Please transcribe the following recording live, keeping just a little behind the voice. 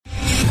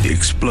The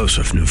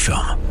explosive new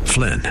film,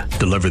 Flynn,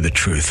 deliver the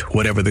truth,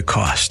 whatever the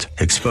cost,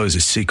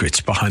 exposes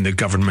secrets behind the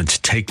government's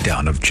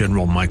takedown of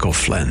General Michael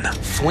Flynn.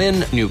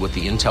 Flynn knew what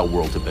the intel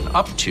world had been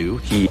up to.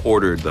 He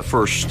ordered the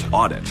first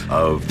audit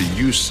of the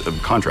use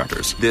of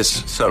contractors.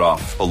 This set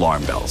off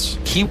alarm bells.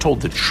 He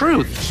told the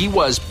truth. He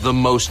was the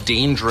most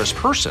dangerous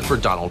person for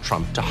Donald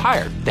Trump to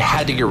hire. They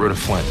had to get rid of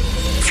Flynn.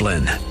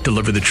 Flynn,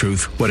 deliver the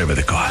truth, whatever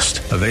the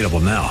cost. Available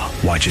now.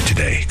 Watch it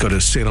today. Go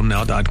to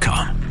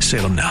salemnow.com.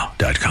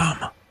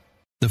 salemnow.com.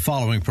 The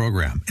following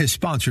program is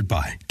sponsored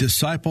by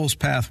Disciples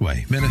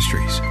Pathway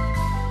Ministries.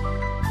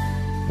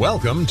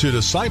 Welcome to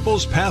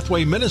Disciples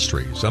Pathway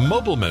Ministries, a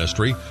mobile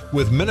ministry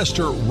with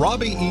Minister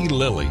Robbie E.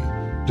 Lilly.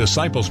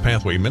 Disciples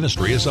Pathway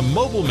Ministry is a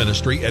mobile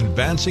ministry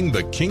advancing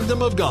the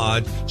kingdom of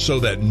God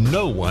so that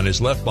no one is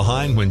left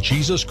behind when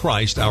Jesus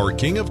Christ, our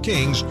King of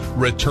Kings,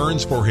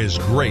 returns for his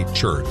great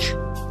church.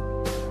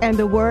 And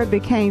the Word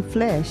became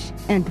flesh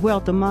and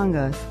dwelt among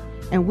us,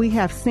 and we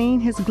have seen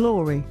his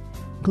glory.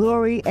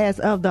 Glory as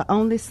of the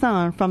only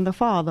Son from the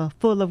Father,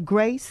 full of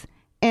grace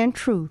and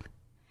truth.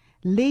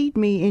 Lead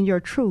me in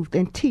your truth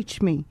and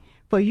teach me,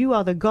 for you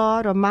are the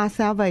God of my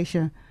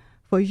salvation.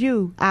 For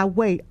you I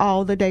wait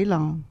all the day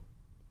long.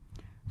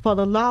 For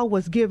the law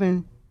was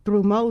given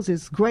through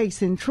Moses,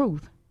 grace and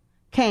truth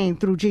came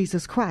through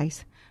Jesus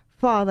Christ.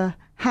 Father,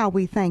 how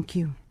we thank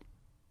you.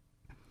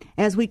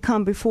 As we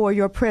come before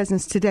your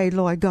presence today,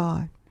 Lord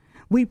God,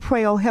 we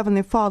pray, O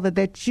Heavenly Father,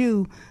 that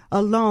you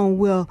alone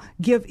will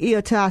give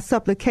ear to our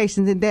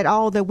supplications and that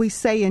all that we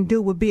say and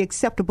do will be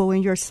acceptable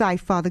in your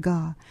sight, Father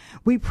God.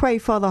 We pray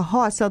for the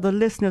hearts of the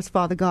listeners,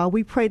 Father God.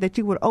 We pray that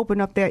you would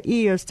open up their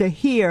ears to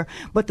hear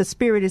what the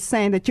Spirit is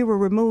saying, that you will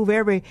remove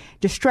every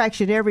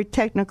distraction, every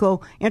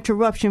technical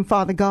interruption,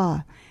 Father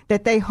God,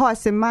 that their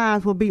hearts and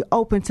minds will be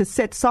open to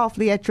sit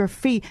softly at your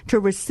feet to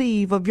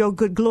receive of your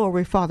good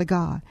glory, Father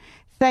God.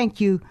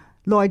 Thank you,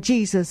 Lord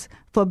Jesus,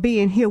 for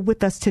being here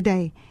with us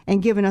today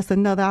and giving us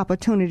another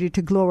opportunity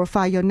to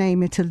glorify your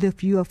name and to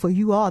lift you up, for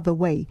you are the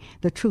way,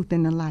 the truth,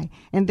 and the light.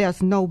 And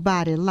there's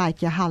nobody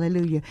like you.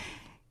 Hallelujah.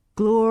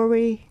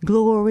 Glory,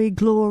 glory,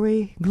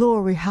 glory,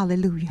 glory.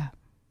 Hallelujah.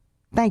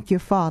 Thank you,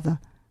 Father,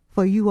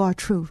 for you are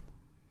truth.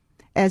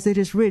 As it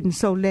is written,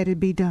 so let it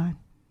be done.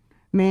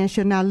 Man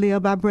shall not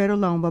live by bread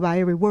alone, but by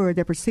every word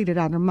that proceeded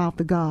out of the mouth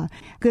of God.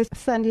 Good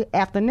Sunday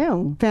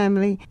afternoon,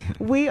 family.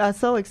 We are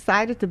so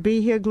excited to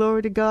be here,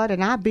 glory to God,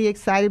 and I'll be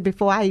excited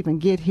before I even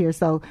get here,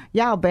 so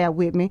y'all bear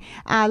with me.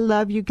 I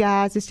love you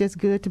guys. It's just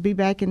good to be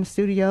back in the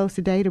studios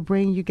today to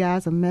bring you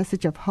guys a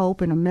message of hope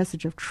and a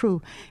message of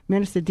truth.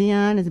 Minister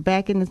Dion is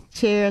back in the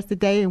chairs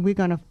today, and we're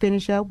going to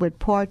finish up with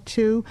part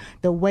 2,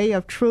 the way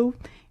of truth.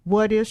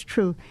 What is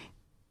truth?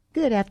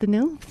 Good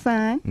afternoon,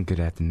 son. Good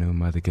afternoon,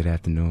 mother. Good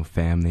afternoon,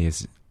 family.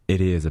 It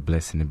is a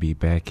blessing to be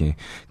back and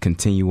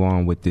continue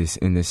on with this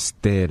in the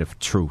stead of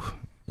truth.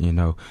 You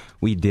know,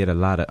 we did a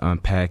lot of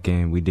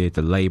unpacking. We did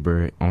the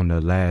labor on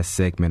the last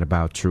segment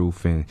about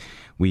truth, and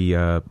we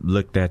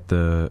looked at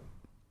the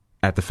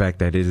fact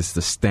that it is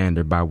the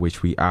standard by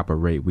which we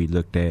operate. We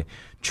looked at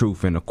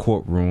truth in a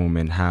courtroom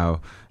and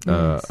how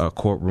a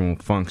courtroom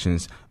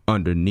functions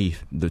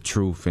underneath the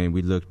truth, and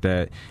we looked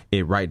at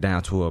it right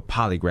down to a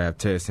polygraph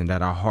test, and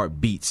that our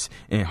heart beats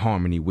in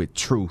harmony with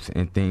truth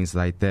and things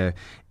like that.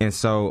 And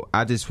so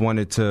I just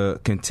wanted to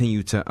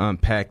continue to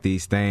unpack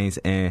these things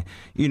and,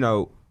 you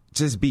know,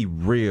 just be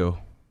real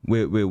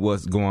with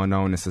what's going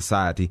on in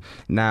society.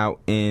 Now,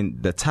 in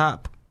the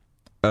top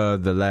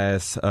of the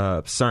last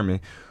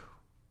sermon,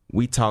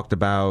 we talked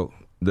about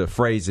the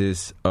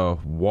phrases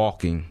of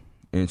walking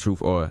in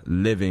truth or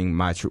living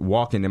my truth,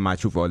 walking in my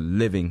truth or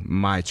living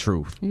my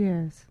truth.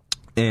 Yes.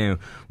 And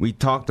we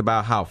talked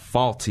about how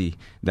faulty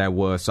that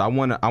was. So I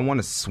want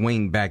to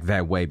swing back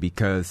that way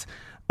because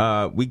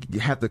we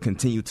have to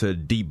continue to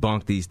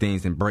debunk these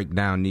things and break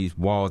down these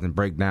walls and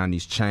break down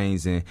these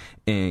chains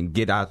and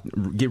get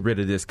rid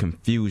of this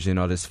confusion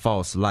or this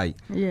false light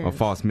or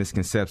false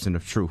misconception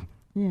of truth.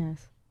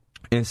 Yes.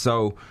 And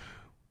so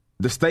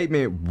the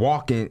statement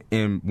walking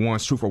in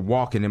one's truth or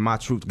walking in my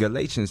truth,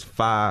 Galatians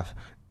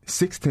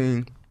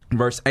 5:16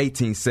 verse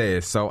 18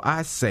 says, so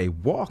I say,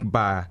 walk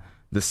by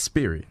the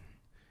Spirit,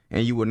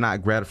 and you will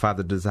not gratify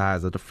the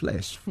desires of the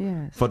flesh.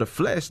 Yes. For the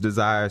flesh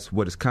desires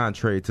what is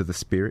contrary to the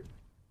Spirit,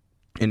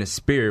 and the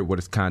Spirit what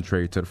is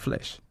contrary to the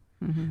flesh.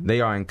 Mm-hmm.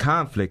 They are in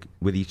conflict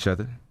with each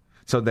other,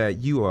 so that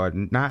you are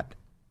not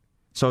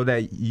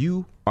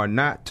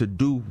to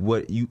do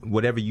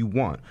whatever you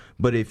want.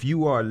 But if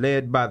you are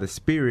led by the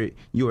Spirit,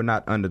 you are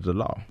not under the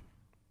law.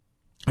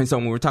 And so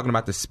when we're talking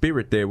about the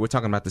Spirit there, we're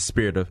talking about the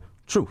Spirit of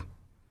truth,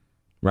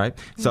 right?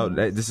 So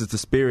this is the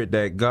Spirit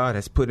that God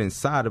has put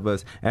inside of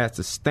us as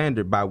the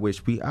standard by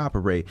which we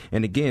operate.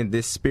 And again,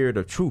 this Spirit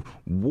of truth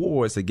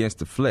wars against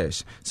the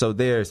flesh. So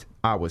there's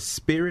our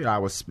spirit,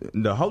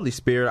 the Holy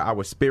Spirit,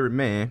 our spirit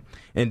man,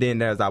 and then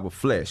there's our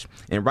flesh.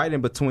 And right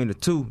in between the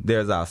two,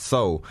 there's our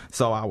soul.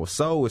 So our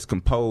soul is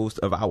composed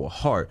of our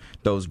heart,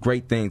 those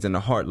great things in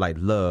the heart like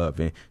love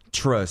and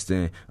trust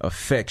and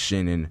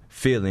affection and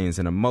feelings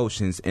and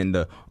emotions and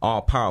the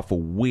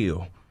all-powerful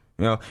will.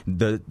 You know,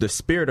 the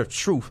Spirit of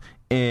truth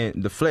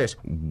and the flesh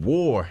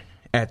war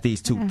at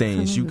these two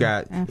things. You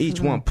got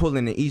each one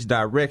pulling in each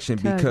direction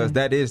because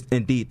that is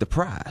indeed the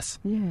prize.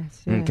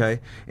 Yes. Okay?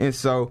 And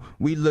so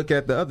we look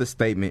at the other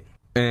statement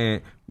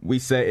and we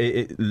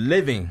say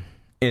living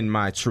in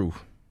my truth.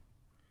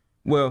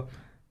 Well,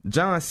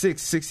 John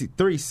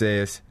 6:63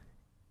 says,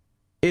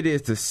 it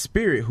is the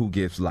spirit who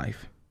gives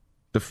life.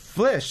 The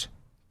flesh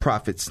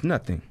profits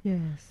nothing.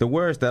 Yes. The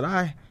words that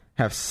I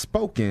have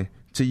spoken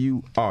to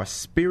you are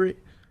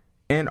spirit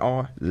and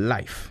are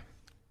life.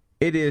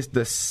 It is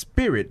the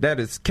spirit, that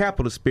is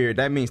capital spirit,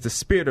 that means the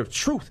spirit of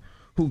truth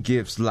who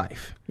gives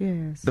life.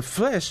 Yes. The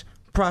flesh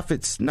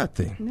profits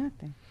nothing.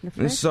 Nothing. The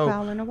flesh is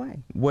falling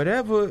away.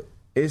 Whatever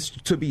is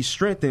to be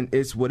strengthened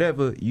is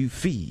whatever you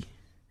feed.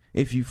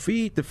 If you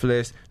feed the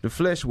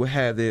flesh will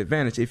have the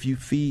advantage. If you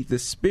feed the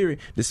spirit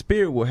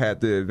will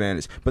have the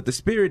advantage. But the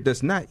spirit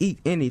does not eat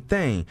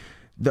anything.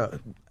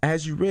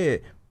 As you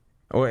read,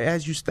 or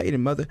as you stated,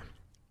 Mother,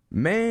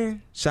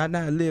 man shall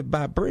not live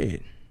by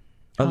bread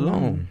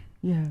alone.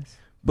 Yes.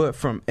 But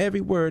from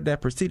every word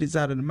that proceeds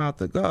out of the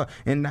mouth of God.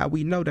 And now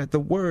we know that the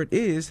word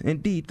is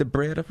indeed the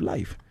bread of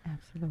life.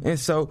 Absolutely. And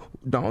so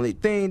the only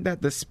thing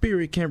that the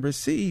spirit can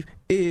receive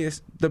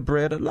is the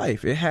bread of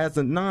life. It has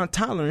a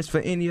non-tolerance for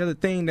any other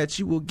thing that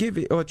you will give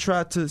it or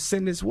try to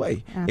send its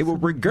way. Absolutely. It will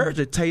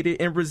regurgitate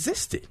it and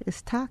resist it.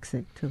 It's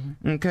toxic to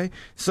it. Okay.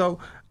 So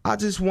I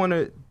just want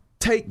to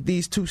take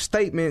these two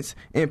statements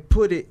and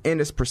put it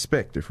in its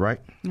perspective, right?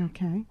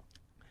 Okay.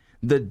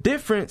 The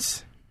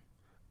difference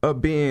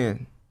of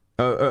being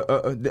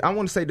I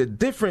want to say the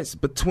difference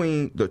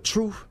between the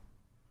truth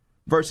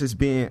versus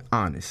being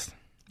honest.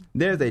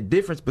 There's a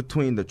difference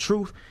between the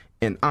truth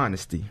and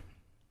honesty.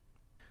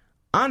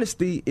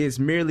 Honesty is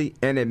merely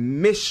an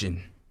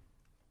admission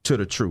to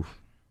the truth.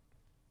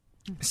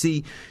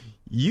 See,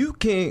 you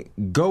can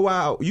go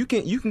out, you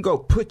can go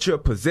put your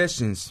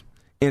possessions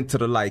into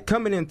the light.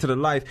 Coming into the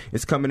life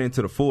is coming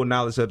into the full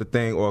knowledge of the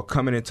thing or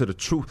coming into the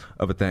truth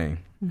of a thing.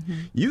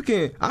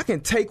 Mm-hmm. I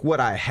can take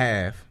what I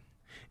have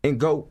and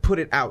go put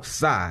it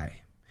outside,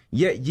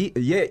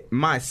 yet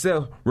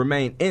myself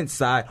remain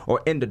inside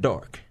or in the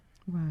dark.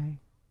 Right.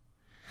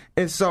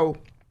 And so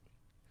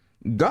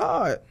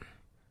God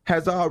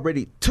has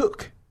already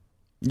took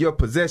your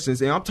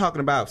possessions, and I'm talking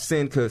about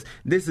sin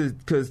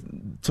because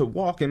to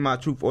walk in my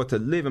truth or to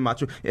live in my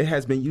truth, it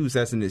has been used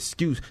as an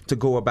excuse to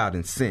go about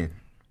in sin.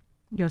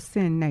 Your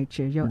sin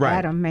nature, your Right.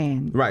 Adam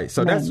man. Right.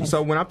 So madness.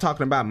 so when I'm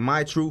talking about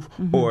my truth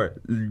or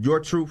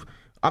your truth,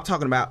 I'm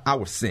talking about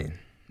our sin.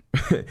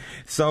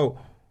 So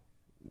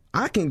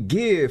I can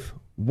give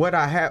what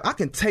I have. I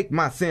can take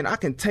my sin. I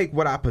can take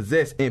what I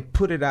possess and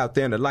put it out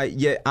there in the light,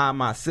 yet I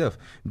myself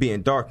be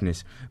in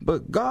darkness.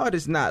 But God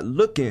is not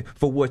looking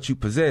for what you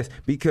possess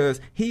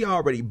because he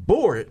already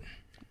bore it.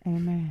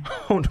 Amen.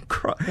 On the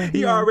cross.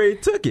 He already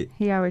took it.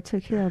 He already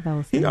took care of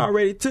those things. He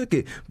already took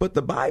it. But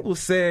the Bible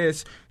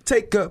says,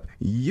 take up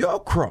your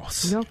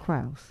cross. Your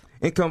cross.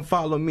 And come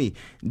follow me.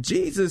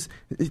 Jesus,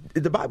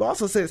 the Bible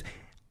also says,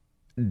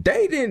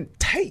 they didn't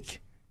take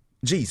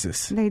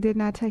Jesus. They did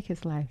not take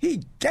his life.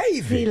 He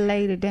gave it. He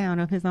laid it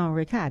down of his own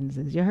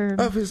recognizances. You heard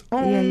me? Of his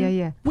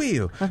own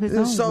will. Of his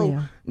And own so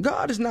will.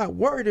 God is not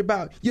worried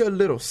about your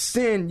little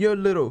sin, your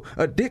little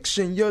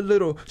addiction, your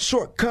little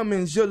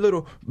shortcomings, your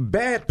little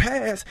bad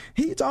past.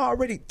 He's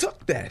already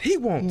took that. He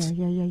wants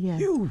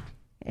you.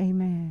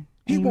 Amen.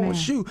 He Amen.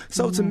 wants you.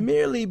 So to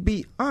merely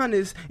be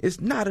honest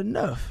is not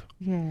enough.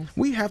 Yes.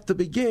 We have to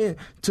begin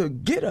to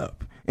get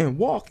up and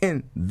walk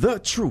in the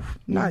truth,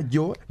 not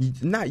your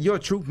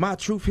truth, my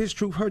truth, his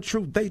truth, her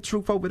truth, they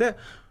truth over there.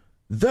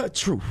 The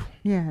truth.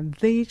 Yeah,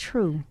 the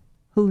truth,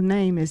 whose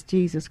name is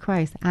Jesus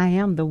Christ. I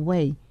am the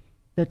way,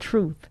 the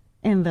truth,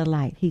 and the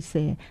light, he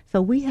said.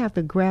 So we have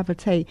to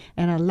gravitate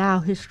and allow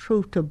his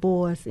truth to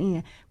bore us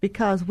in,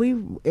 because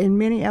in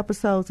many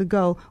episodes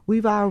ago,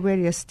 we've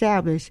already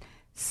established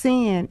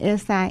sin,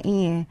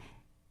 S-I-N,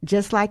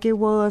 just like it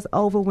was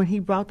over when he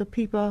brought the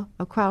people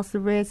across the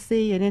Red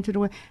Sea and into the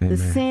world. The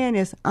sin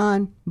is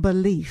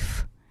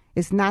unbelief.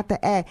 It's not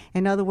the act.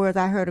 In other words,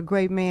 I heard a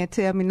great man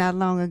tell me not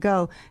long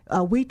ago,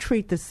 we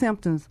treat the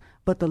symptoms,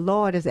 but the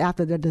Lord is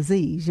after the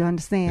disease. You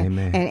understand?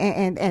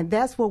 Amen. And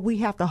that's what we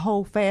have to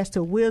hold fast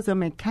to,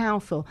 wisdom and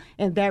counsel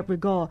in that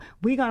regard.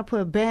 We're going to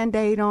put a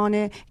Band-Aid on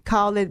it,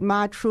 call it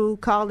my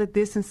truth, call it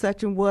this and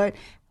such and what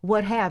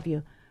have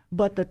you.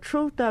 But the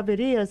truth of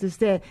it is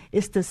that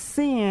it's the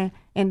sin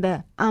and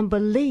the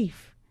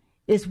unbelief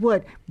is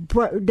what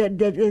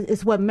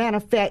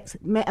manifests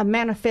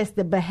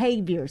the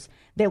behaviors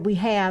that we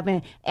have,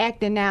 and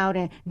acting out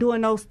and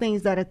doing those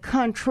things that are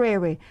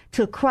contrary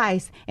to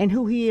Christ and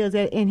who he is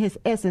in his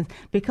essence.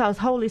 Because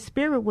Holy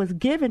Spirit was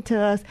given to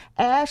us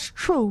as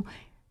true,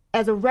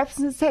 as a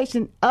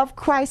representation of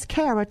Christ's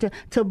character,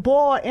 to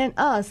bore in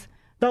us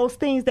those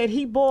things that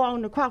he bore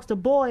on the cross, to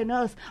bore in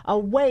us a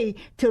way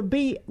to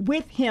be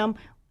with him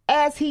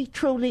as he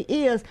truly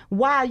is,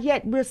 while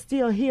yet we're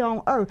still here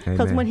on earth.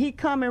 Because when he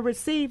come and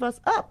receive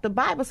us up, the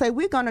Bible says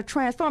we're going to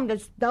transform.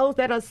 Those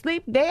that are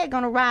asleep, they're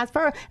going to rise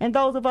first, and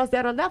those of us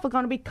that are left are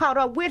going to be caught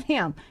up with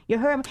him. You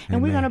heard me?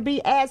 And we're going to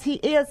be as he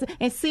is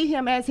and see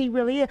him as he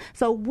really is.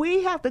 So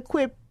we have to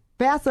quit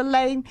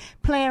vacillating,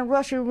 playing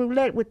Russian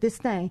roulette with this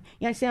thing.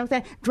 You understand what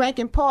I'm saying?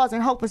 Drinking pause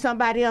and hoping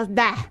somebody else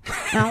die.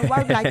 It don't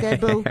work like that,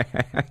 boo.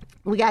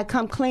 We got to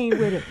come clean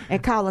with it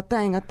and call a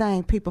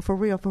thing, people, for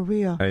real, for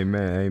real.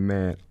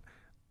 Amen.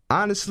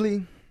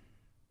 Honestly,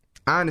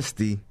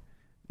 honesty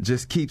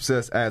just keeps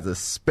us as a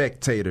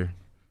spectator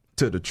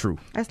to the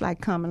truth. That's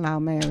like common law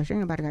marriage.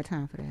 Ain't nobody got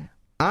time for that.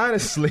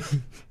 Honestly,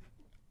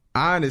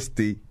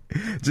 honesty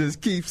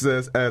just keeps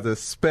us as a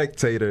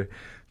spectator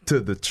to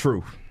the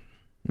truth.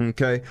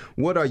 Okay?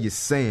 What are you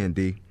saying,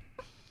 D?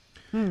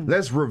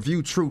 Let's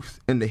review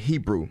truth in the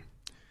Hebrew.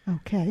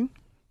 Okay.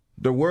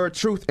 The word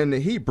truth in the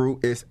Hebrew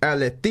is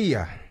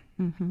aletheia,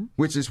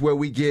 which is where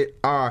we get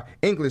our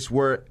English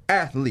word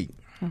athlete.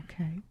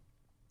 Okay.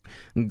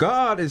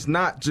 God is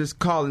not just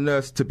calling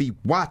us to be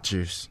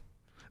watchers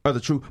of the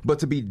truth, but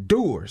to be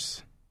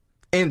doers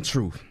in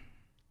truth.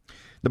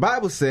 The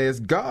Bible says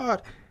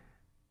God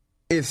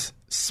is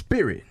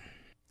spirit,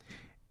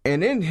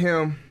 and in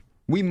him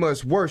we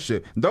must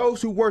worship.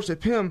 Those who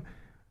worship him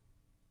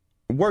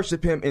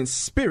in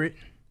spirit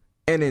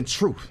and in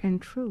truth.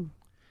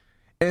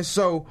 And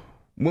so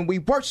when we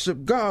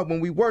worship God,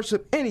 when we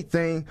worship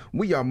anything,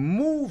 we are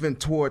moving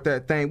toward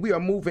that thing. We are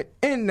moving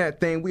in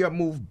that thing. We are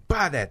moved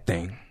by that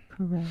thing.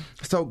 Correct.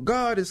 So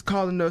God is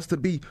calling us to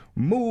be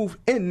moved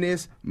in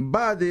this,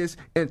 by this,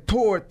 and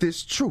toward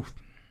this truth.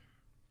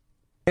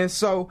 And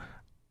so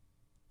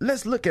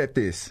let's look at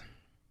this.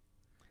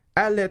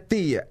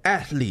 Aletheia,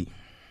 athlete.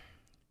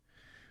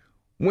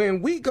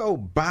 When we go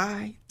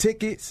buy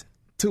tickets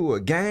to a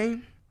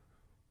game,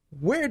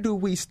 where do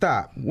we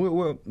stop?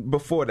 Well,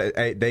 before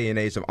the day and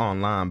age of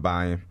online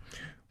buying,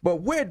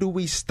 but where do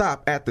we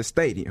stop at the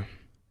stadium?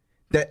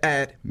 The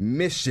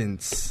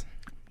admissions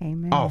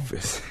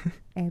office.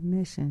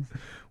 Admissions.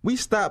 We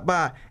stop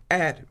by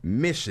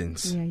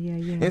admissions.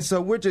 Yeah. And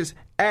so we're just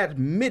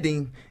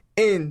admitting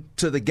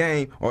into the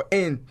game or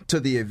into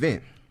the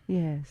event.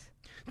 Yes.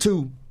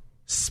 To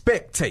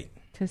spectate.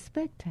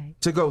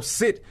 To go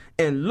sit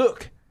and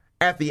look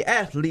at the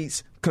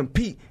athletes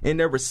compete in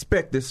their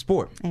respective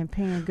sport. And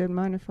paying good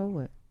money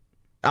for it.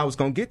 I was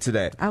going to get to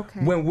that. Okay.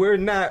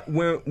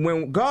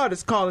 When God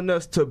is calling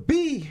us to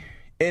be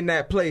in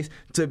that place,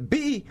 to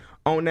be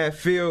on that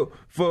field,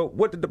 for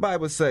what did the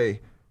Bible say?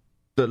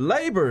 The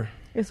labor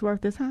is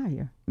worth is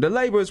higher. The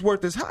labor is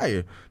worth is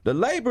higher. The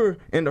labor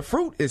and the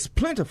fruit is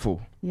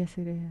plentiful. Yes,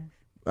 it is.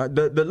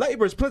 The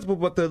labor is plentiful,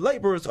 but the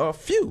laborers are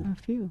few.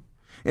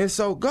 And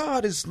so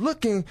God is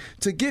looking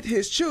to get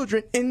his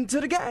children into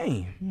the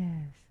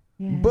game.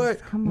 Yes.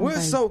 But we're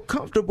so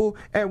comfortable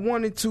at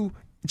wanting to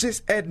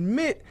just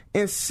admit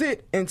and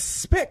sit and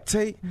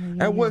spectate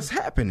at what's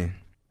happening.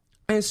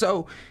 And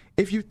so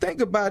if you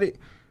think about it,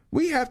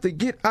 we have to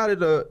get out of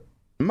the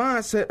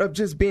mindset of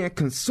just being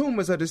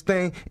consumers of this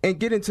thing and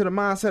get into the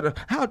mindset of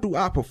how do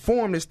I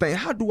perform this thing?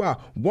 How do I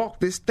walk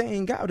this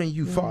thing out in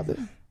you, Father?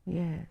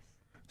 Yes.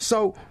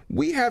 So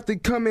we have to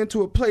come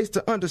into a place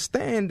to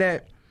understand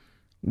that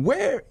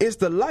where is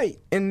the light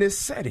in this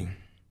setting?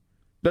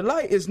 The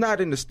light is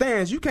not in the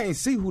stands. You can't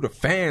see who the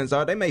fans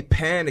are. They may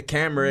pan the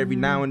camera every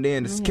now and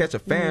then to catch a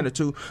fan or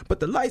two,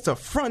 but the lights are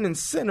front and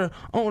center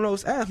on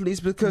those athletes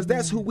because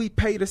that's who we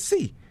pay to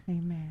see.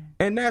 Amen.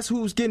 And that's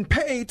who's getting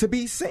paid to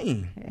be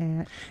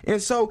seen.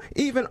 And so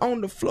even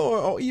on the floor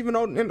or even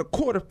in the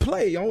court of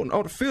play, on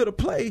the field of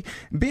play,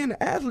 being an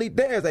athlete,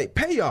 there's a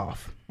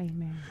payoff.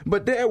 Amen.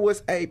 But there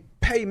was a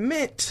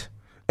payment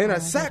and a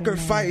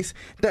sacrifice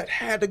that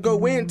had to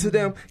go into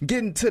them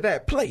getting to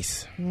that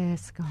place.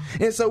 Yes, God.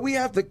 And so we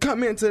have to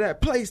come into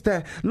that place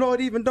that, Lord,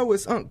 even though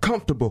it's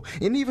uncomfortable,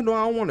 and even though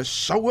I don't want to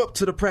show up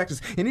to the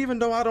practice, and even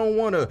though I don't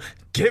want to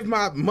give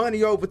my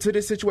money over to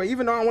this situation,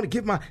 even though I want to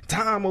give my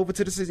time over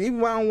to the situation,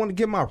 even though I don't want to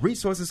give my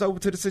resources over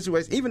to the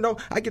situation, even though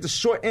I get the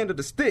short end of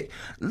the stick,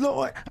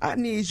 Lord, I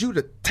need you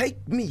to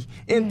take me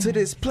into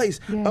this place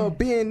of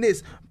being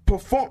this.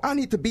 I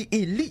need to be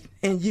elite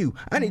in you.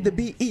 I need to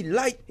be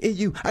elite in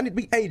you. I need to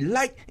be a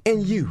light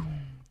in you.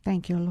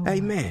 Thank you, Lord.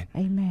 Amen.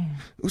 Amen.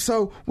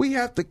 So we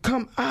have to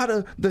come out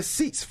of the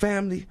seats,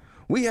 family.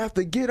 We have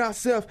to get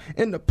ourselves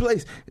in the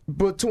place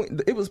between,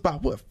 it was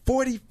about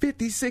 40,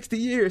 50, 60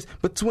 years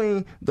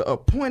between the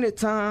appointed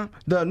time,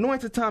 the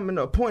anointed time and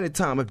the appointed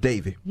time of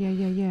David.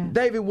 Yeah.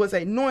 David was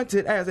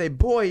anointed as a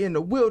boy in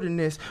the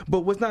wilderness,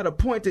 but was not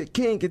appointed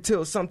king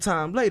until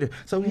sometime later.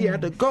 So he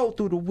had to go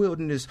through the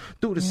wilderness,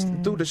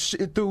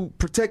 through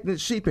protecting the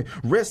sheep and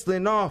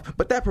wrestling off,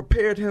 but that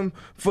prepared him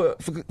for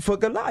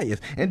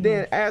Goliath. And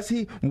then as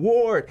he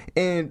warred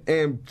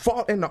and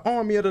fought in the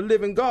army of the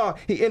living God,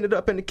 he ended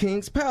up in the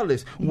king's palace.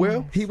 this? Yes.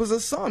 Well, he was a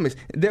psalmist.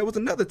 There was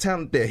another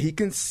talent there. He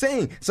can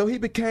sing. So he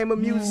became a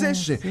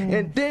musician. Yes.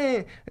 And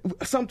then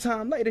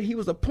sometime later, he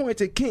was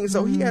appointed king.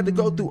 So he had to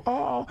go through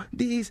all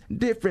these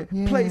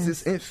different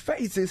places and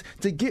phases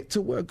to get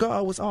to where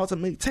God was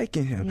ultimately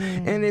taking him.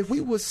 Yes. And if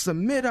we would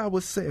submit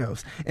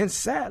ourselves, and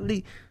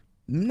sadly,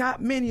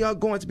 not many are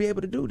going to be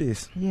able to do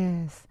this.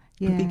 Yes.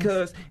 Yes.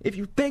 Because if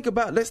you think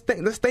about, let's stay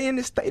in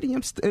the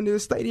stadium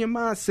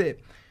mindset.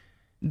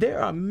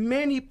 There are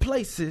many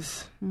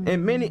places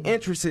and many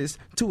entrances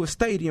to a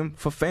stadium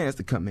for fans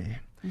to come in.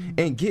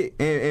 And get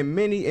in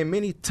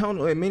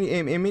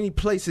many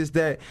places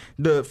that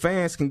the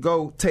fans can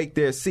go take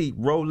their seat,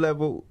 row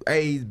level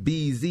A,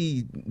 B,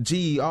 Z,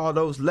 G, all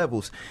those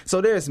levels.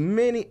 So there's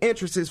many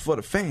entrances for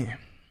the fan.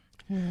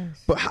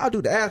 Yes. But how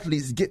do the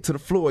athletes get to the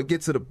floor,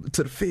 get to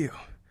the field?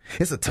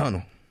 It's a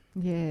tunnel.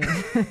 Yeah.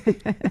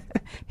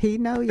 He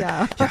know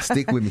y'all. Y'all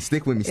stick with me.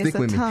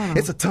 Tunnel.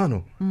 It's a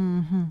tunnel.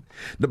 Mm-hmm.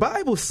 The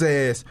Bible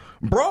says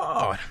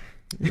broad.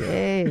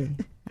 Yeah.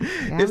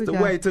 It's the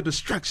way to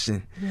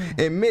destruction.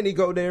 Yeah. And many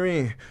go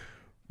therein.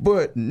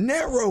 But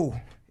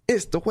narrow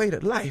is the way to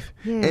life.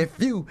 Yeah. And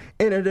few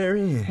enter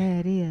therein. Yeah,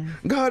 it is.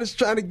 God is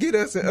trying to get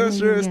us and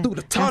usher us through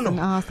the tunnel.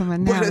 That's an awesome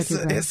analogy.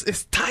 But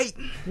it's tight.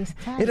 It's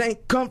tight. It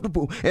ain't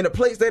comfortable. And the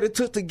place that it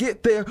took to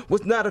get there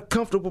was not a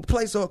comfortable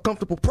place or a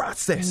comfortable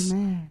process.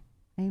 Amen.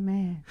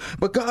 Amen.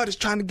 But God is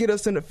trying to get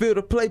us in the field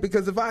of play,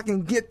 because if I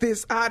can get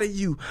this out of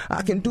you,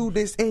 I can do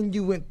this in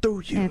you and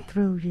through you. And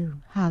through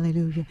you.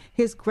 Hallelujah.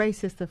 His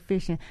grace is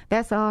sufficient.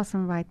 That's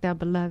awesome right there,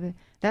 beloved.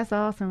 That's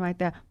awesome right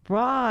there.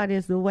 Broad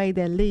is the way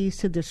that leads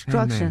to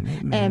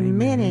destruction, and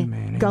many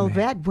go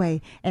that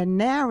way. And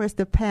narrow is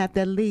the path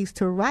that leads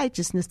to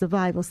righteousness, the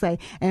Bible say,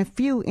 and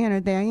few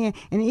enter therein.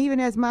 And even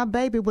as my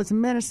baby was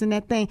ministering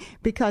that thing,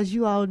 because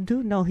you all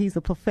do know he's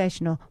a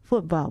professional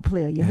football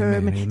player, you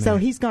heard me? Amen. So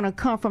he's going to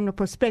come from the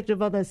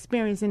perspective of the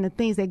experience and the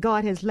things that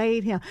God has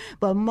laid him.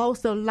 But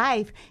most of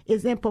life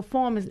is in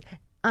performance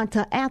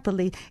unto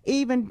athlete.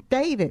 Even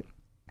David,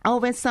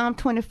 over in Psalm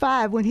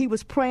 25, when he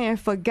was praying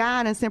for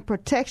guidance and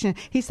protection,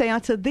 he said,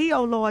 unto thee,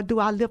 O Lord, do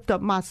I lift up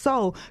my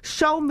soul.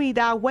 Show me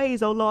thy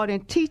ways, O Lord,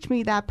 and teach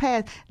me thy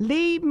path.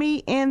 Lead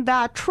me in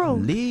thy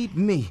truth. Lead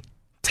me.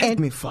 Take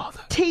me, Father.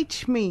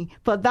 Teach me,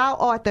 for thou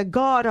art the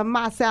God of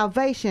my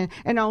salvation,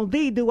 and on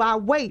thee do I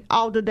wait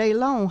all the day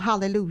long.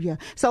 Hallelujah.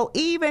 So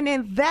even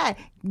in that,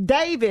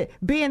 David,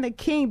 being the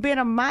king, being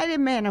a mighty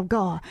man of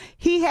God,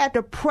 he had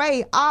to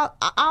pray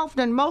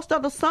often. Most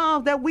of the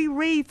Psalms that we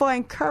read for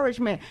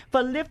encouragement,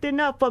 for lifting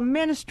up, for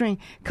ministering,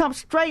 come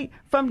straight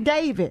from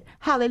David.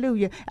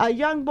 Hallelujah. A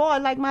young boy,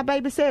 like my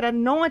baby said,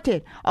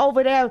 anointed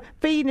over there,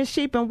 feeding the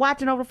sheep and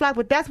watching over the flock.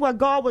 But that's where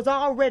God was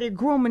already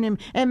grooming him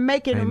and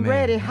making him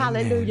ready.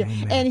 Hallelujah.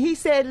 And he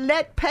said,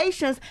 let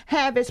patience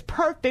have its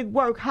perfect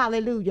work.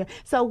 Hallelujah.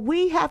 So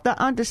we have to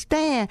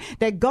understand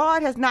that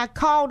God has not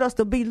called us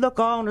to be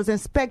looker-oners and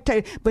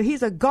spectators, but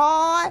he's a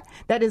God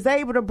that is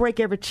able to break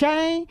every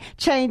chain,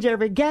 change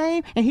every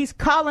game, and he's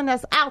calling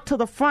us out to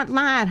the front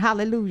line.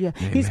 Hallelujah.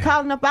 Amen. He's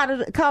calling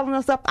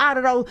us up out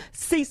of those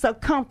seats of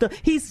comfort.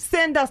 He's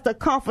sent us the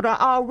comforter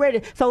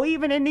already. So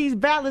even in these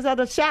valleys of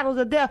the shadows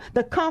of death,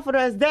 the comforter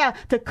is there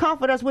to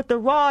comfort us with the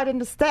rod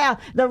and the staff,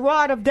 the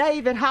rod of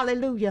David.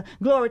 Hallelujah.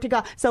 Glory to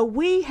God. So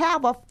we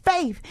have a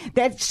faith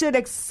that should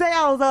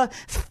excel us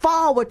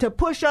forward, to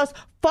push us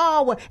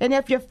forward. And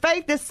if your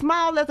faith is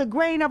small as a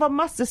grain of a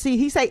mustard seed,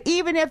 he say,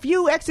 even if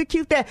you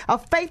execute that, a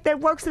faith that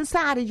works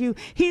inside of you,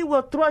 he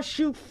will thrust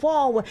you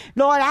forward.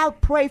 Lord, I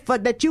pray for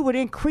that you would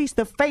increase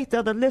the faith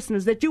of the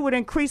listeners, that you would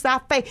increase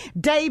our faith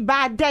day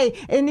by day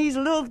in these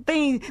little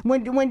things.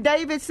 When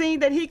David seen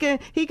that he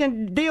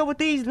can deal with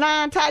these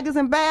lion, tigers,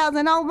 and bears,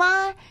 and oh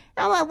my,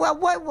 I'm like,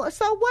 well,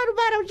 so what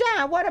about him,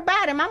 John? What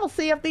about him? I'm going to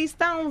see if these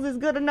stones is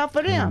good enough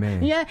for them.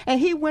 Amen. Yeah. And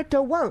he went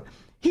to work.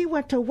 He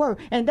went to work.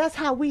 And that's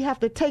how we have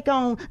to take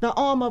on the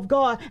arm of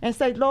God and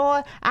say,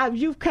 Lord,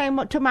 you came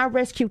up to my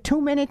rescue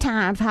too many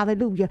times.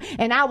 Hallelujah.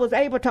 And I was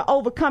able to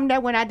overcome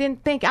that when I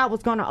didn't think I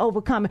was going to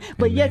overcome it.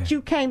 But yet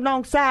you came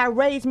alongside,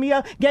 raised me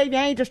up, gave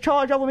your angels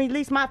charge over me,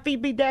 lest my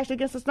feet be dashed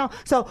against the stone.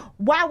 So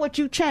why would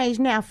you change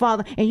now,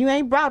 Father? And you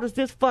ain't brought us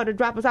this far to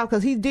drop us out,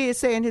 because he did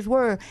say in his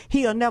word,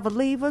 he'll never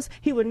leave us.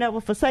 He will never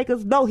forsake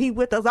us, though he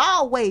with us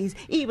always,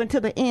 even to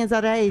the ends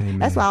of the age. Amen.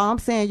 That's why I'm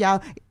saying,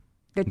 y'all,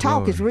 the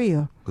talk is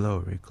real.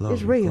 Glory.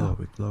 It's real.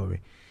 Glory.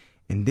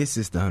 And this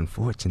is the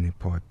unfortunate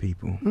part,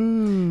 people,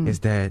 is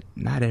that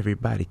not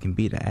everybody can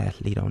be the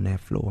athlete on that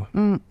floor.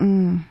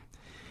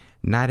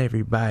 Not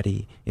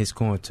everybody is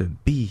going to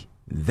be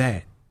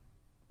that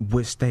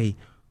which they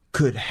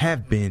could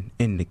have been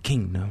in the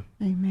kingdom.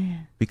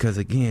 Amen. Because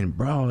again,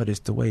 broad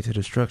is the way to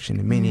destruction,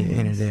 and many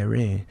enter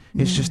therein.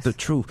 It's just the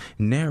truth.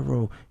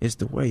 Narrow is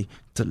the way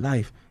to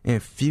life,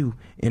 and few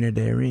enter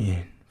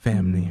therein,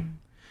 family.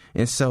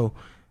 And so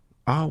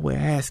all we're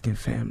asking,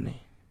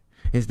 family,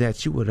 is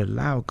that you would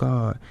allow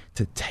God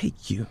to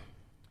take you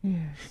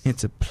and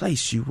to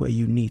place you where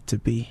you need to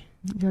be.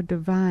 Your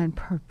divine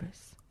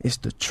purpose. It's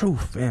the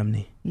truth,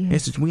 family.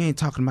 Yes. We ain't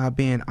talking about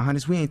being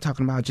honest. We ain't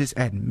talking about just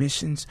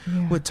admissions.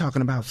 We're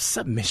talking about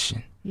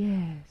submission.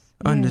 Yes.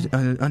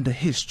 under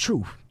His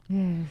truth.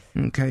 Yes.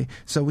 Okay,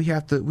 so we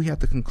have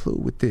to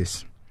conclude with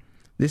this.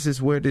 This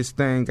is where this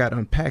thing got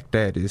unpacked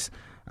at is,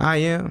 I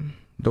am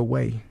the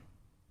way,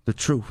 the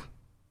truth,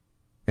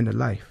 and the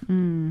life.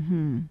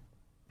 Mm-hmm.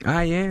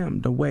 I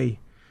am the way,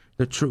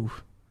 the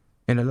truth,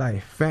 and the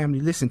life. Family,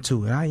 listen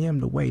to it. I am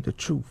the way, the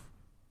truth,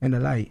 and the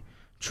light.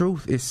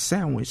 Truth is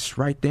sandwiched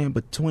right there in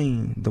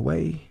between the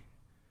way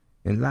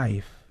and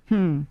life.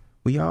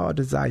 We all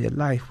desire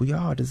life. We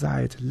all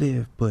desire to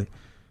live, but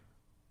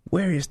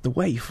where is the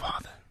way,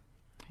 Father?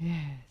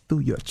 Yes. Through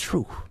your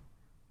truth,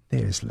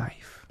 there is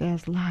life.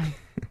 There's life.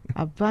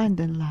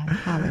 Abundant life.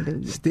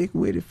 Hallelujah. Stick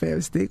with it,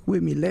 family. Stick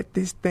with me. Let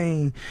this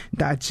thing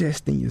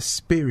digest in your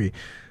spirit.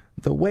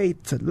 The way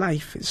to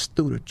life is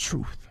through the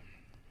truth.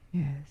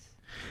 Yes.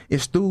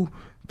 It's through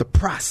the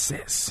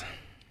process.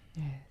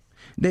 Yes.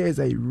 There's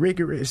a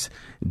rigorous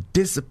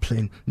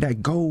discipline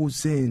that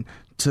goes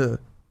into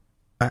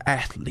an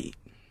athlete.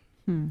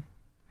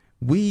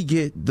 We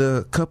get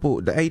the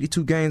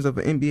 82 games of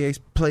an NBA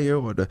player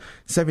or the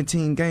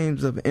 17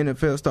 games of an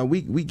NFL star.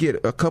 We get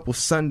a couple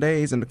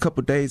Sundays and a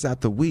couple days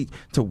out the week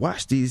to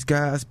watch these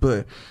guys,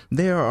 but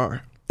there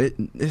are,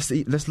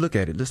 let's look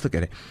at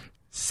it.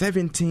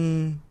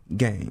 17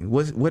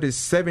 games. What is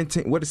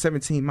 17? What is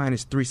 17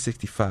 minus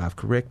 365?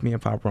 Correct me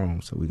if I'm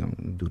wrong. So we're gonna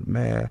do the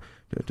math.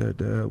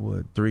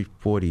 What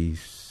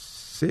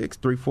 346,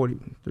 340.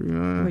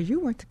 Well, you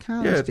went to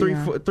college. Yeah,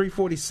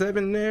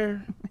 347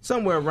 there,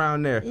 somewhere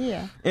around there.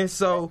 Yeah. And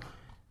so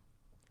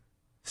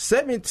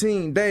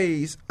 17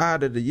 days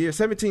out of the year,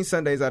 17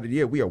 Sundays out of the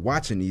year, we are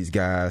watching these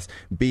guys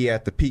be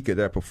at the peak of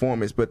their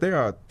performance. But there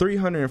are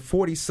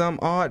 340 some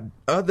odd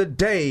other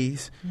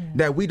days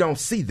that we don't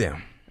see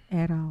them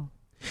at all.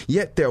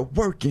 Yet they're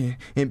working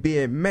and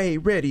being made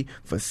ready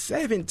for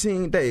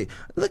 17 days.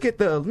 Look at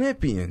the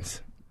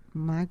Olympians.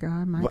 My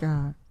God, my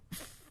God.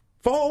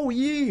 4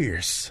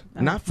 years.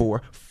 Not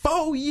 4.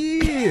 4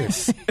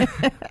 years.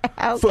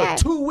 Okay. For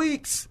 2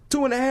 weeks,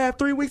 2.5,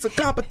 3 weeks of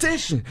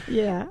competition.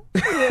 Yeah.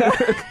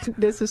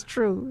 This is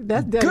true.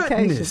 That's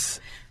dedication. Goodness.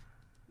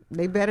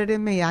 They better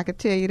than me, I can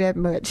tell you that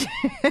much.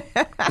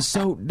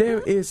 So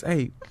there is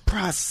a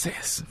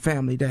process,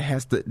 family,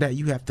 that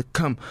you have to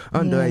come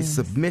under a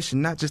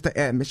submission, not just an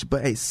admission,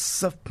 but a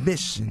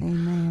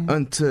submission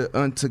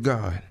unto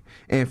God.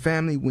 And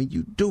family, when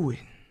you do it,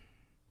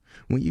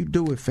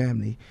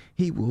 family,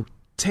 He will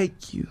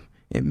take you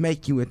and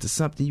make you into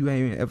something you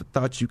ain't ever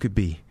thought you could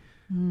be.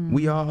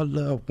 We all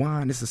love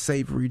wine. It's a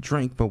savory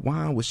drink, but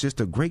wine was just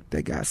a grape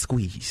that got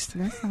squeezed.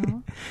 That's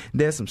all.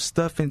 There's some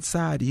stuff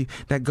inside of you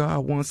that God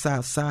wants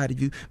outside of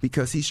you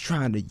because He's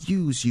trying to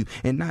use you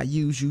and not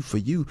use you for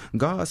you.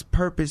 God's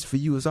purpose for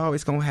you is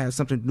always going to have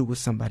something to do with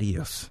somebody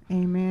else.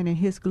 Amen. In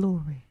His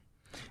glory.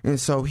 And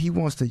so He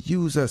wants to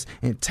use us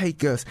and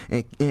take us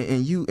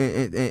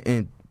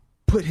and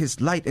put His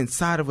light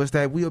inside of us,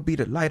 that we'll be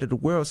the light of the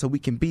world, so we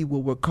can be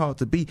what we're called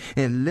to be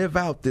and live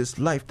out this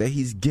life that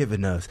He's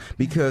given us.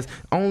 Because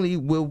only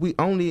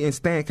and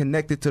stand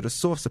connected to the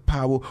source of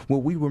power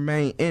will we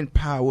remain in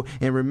power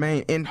and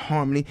remain in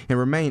harmony and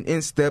remain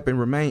in step and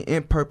remain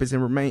in purpose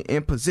and remain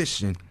in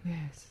position.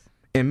 Yes.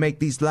 And make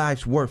these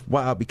lives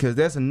worthwhile, because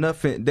there's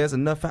enough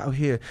out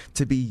here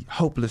to be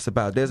hopeless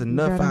about. There's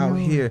enough out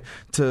here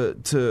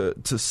to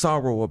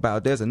sorrow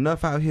about. There's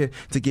enough out here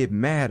to get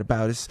mad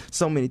about. It's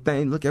so many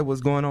things. Look at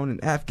what's going on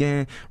in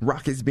Afghan,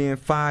 rockets being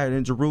fired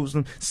in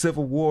Jerusalem,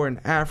 civil war in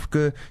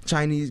Africa,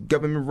 Chinese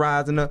government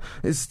rising up.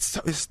 It's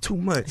too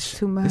much. It's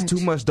too much. It's too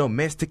much.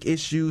 Domestic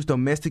issues,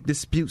 domestic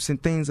disputes,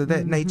 and things of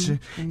that nature.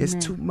 Amen. It's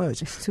too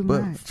much. It's too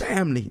but much.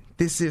 Family,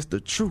 this is the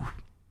truth.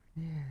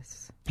 Yes.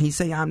 He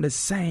say, I'm the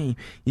same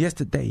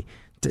yesterday,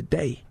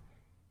 today,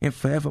 and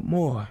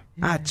forevermore.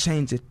 I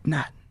change it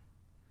not.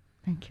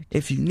 Thank you.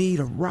 If you need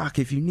a rock,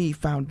 if you need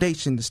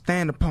foundation to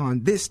stand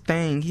upon, this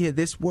thing here,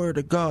 this word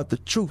of God, the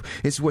truth,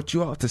 is what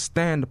you ought to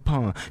stand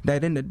upon.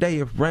 That in the day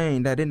of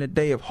rain, that in the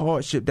day of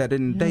hardship, that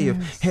in the day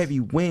of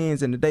heavy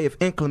winds, and the day of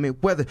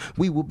inclement weather,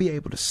 we will be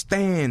able to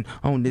stand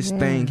on this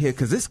thing here,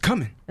 because it's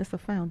coming. It's a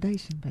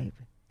foundation, baby.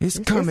 It's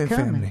coming,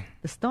 family.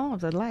 The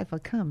storms of life are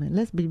coming.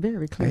 Let's be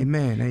very clear.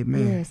 Amen,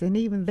 amen. Yes, and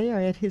even there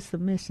at His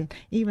submission,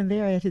 even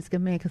there at His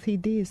command, because He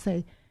did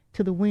say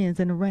to the winds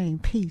and the rain,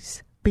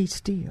 peace, be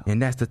still.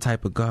 And that's the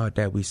type of God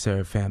that we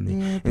serve, family.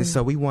 And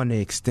so we want to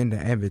extend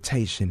an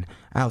invitation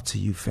out to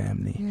you,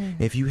 family.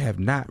 If you have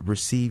not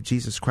received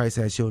Jesus Christ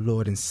as your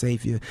Lord and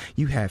Savior,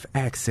 you have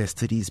access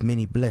to these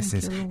many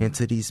blessings and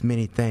to these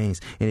many things.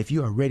 And if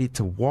you are ready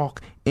to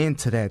walk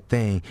into that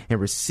thing and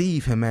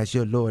receive Him as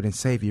your Lord and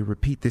Savior,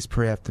 repeat this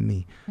prayer after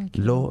me.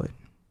 Lord,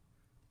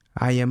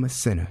 I am a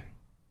sinner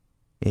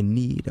in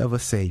need of a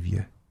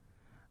Savior.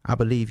 I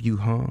believe you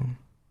hung,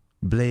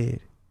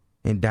 bled,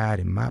 and died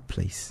in my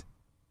place.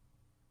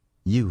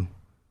 You,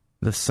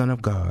 the Son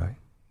of God,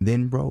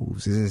 then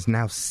rose and is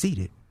now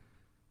seated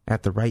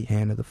at the right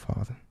hand of the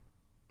Father.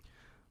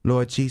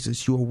 Lord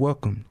Jesus, you are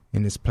welcome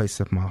in this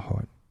place of my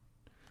heart.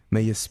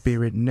 May your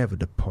spirit never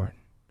depart.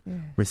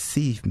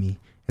 Receive me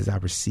as I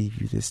receive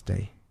you this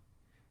day.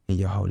 In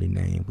your holy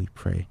name we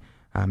pray.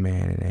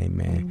 Amen and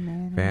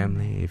amen.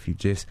 Family, if you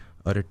just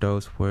uttered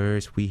those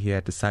words, we here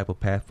at Disciple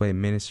Pathway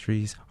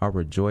Ministries are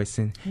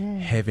rejoicing.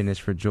 Yes. Heaven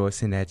is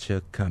rejoicing at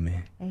your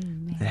coming.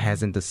 Amen.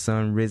 Hasn't the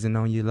sun risen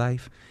on your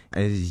life?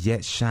 It is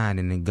yet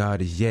shining, and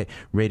God is yet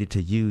ready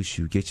to use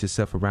you. Get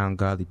yourself around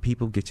godly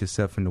people. Get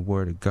yourself in the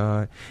Word of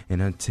God.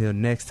 And until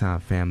next time,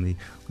 family,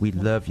 we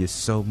love you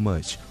so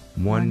much.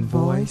 One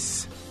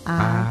voice,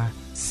 I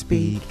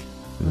speak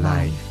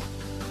life.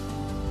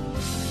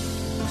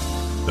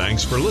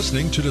 Thanks for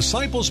listening to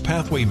Disciples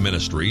Pathway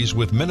Ministries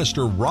with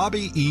Minister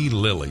Robbie E.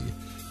 Lilly.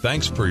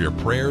 Thanks for your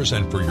prayers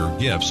and for your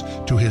gifts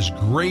to his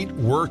great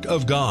work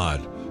of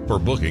God. For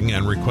booking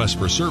and requests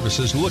for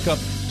services, look up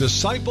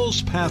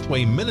Disciples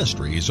Pathway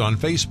Ministries on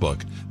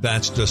Facebook.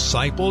 That's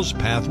Disciples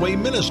Pathway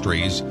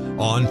Ministries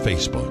on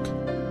Facebook.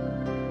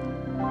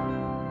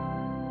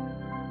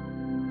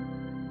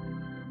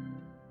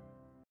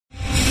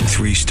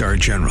 Three-star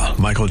General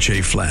Michael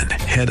J. Flynn,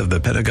 head of the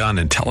Pentagon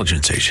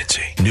Intelligence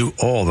Agency, knew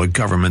all the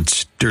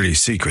government's dirty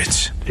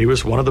secrets. He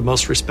was one of the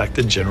most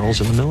respected generals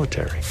in the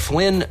military.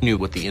 Flynn knew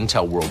what the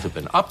intel world had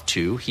been up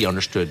to. He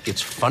understood its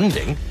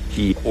funding.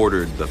 He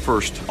ordered the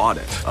first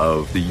audit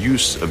of the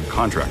use of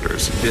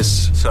contractors.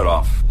 This set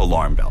off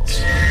alarm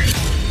bells.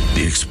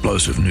 The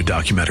explosive new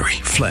documentary,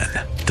 Flynn,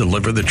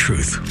 Deliver the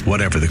Truth,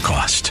 Whatever the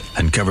Cost,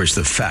 uncovers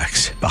the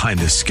facts behind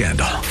this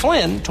scandal.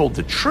 Flynn told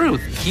the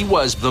truth. He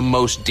was the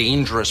most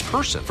dangerous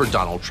person for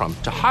Donald Trump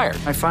to hire.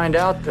 I find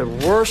out the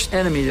worst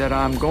enemy that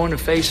I'm going to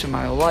face in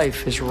my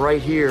life is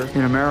right here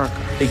in America.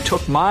 They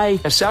took my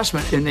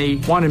assessment and they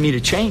wanted me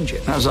to change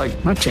it. And I was like,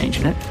 I'm not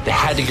changing it. They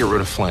had to get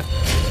rid of Flynn.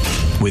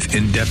 With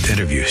in-depth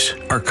interviews,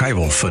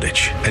 archival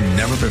footage, and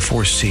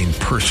never-before-seen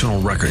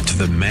personal records of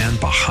the man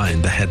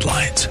behind the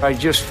headlines. I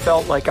just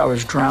felt like I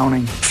was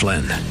drowning.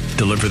 Flynn,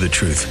 Deliver the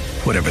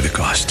Truth, Whatever the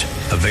Cost.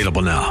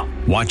 Available now.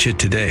 Watch it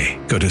today.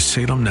 Go to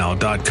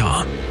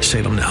salemnow.com.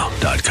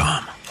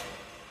 salemnow.com.